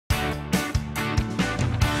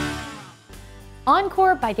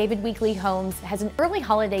Encore by David Weekley Homes has an early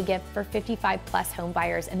holiday gift for 55-plus home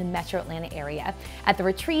buyers in the metro Atlanta area at the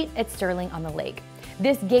retreat at Sterling on the Lake.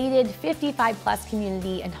 This gated 55-plus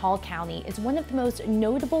community in Hall County is one of the most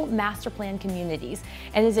notable master plan communities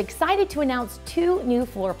and is excited to announce two new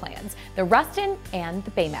floor plans, the Ruston and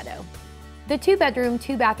the Bay Meadow. The 2-bedroom,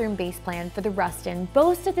 2-bathroom base plan for the Ruston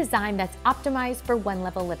boasts a design that's optimized for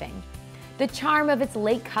one-level living. The charm of its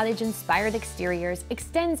lake cottage-inspired exteriors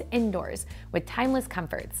extends indoors with timeless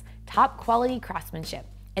comforts, top-quality craftsmanship,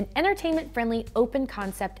 and entertainment-friendly open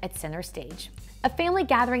concept at center stage. A family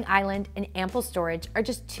gathering island and ample storage are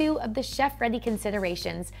just two of the chef-ready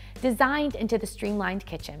considerations designed into the streamlined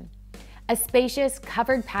kitchen. A spacious,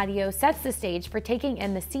 covered patio sets the stage for taking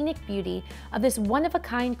in the scenic beauty of this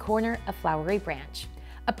one-of-a-kind corner of Flowery Branch.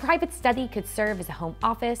 A private study could serve as a home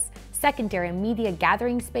office, secondary media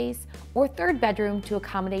gathering space, or third bedroom to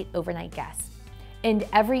accommodate overnight guests. End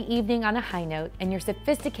every evening on a high note in your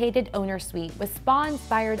sophisticated owner suite with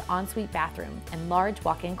spa-inspired ensuite bathroom and large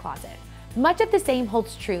walk-in closet. Much of the same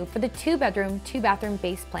holds true for the 2-bedroom, 2-bathroom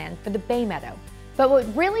base plan for the Bay Meadow. But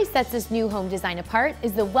what really sets this new home design apart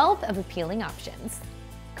is the wealth of appealing options.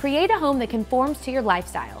 Create a home that conforms to your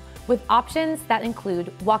lifestyle with options that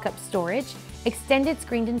include walk-up storage, extended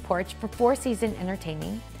screened-in porch for 4-season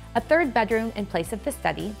entertaining, a third bedroom in place of the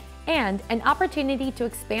study, and an opportunity to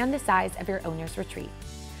expand the size of your owner's retreat.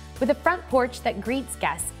 With a front porch that greets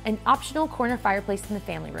guests, an optional corner fireplace in the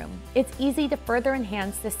family room, it's easy to further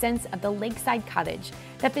enhance the sense of the lakeside cottage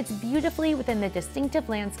that fits beautifully within the distinctive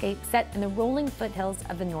landscape set in the rolling foothills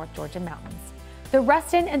of the North Georgia mountains. The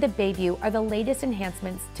Ruston and the Bayview are the latest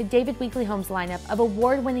enhancements to David Weekley Homes' lineup of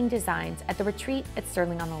award-winning designs at the retreat at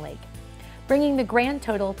Sterling on the Lake, bringing the grand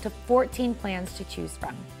total to 14 plans to choose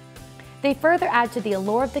from. They further add to the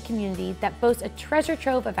allure of the community that boasts a treasure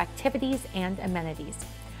trove of activities and amenities,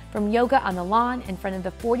 from yoga on the lawn in front of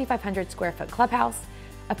the 4,500 square foot clubhouse,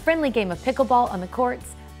 a friendly game of pickleball on the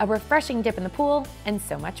courts, a refreshing dip in the pool, and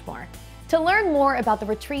so much more. To learn more about the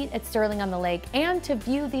retreat at Sterling on the Lake and to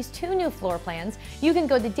view these two new floor plans, you can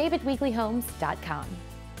go to davidweekleyhomes.com.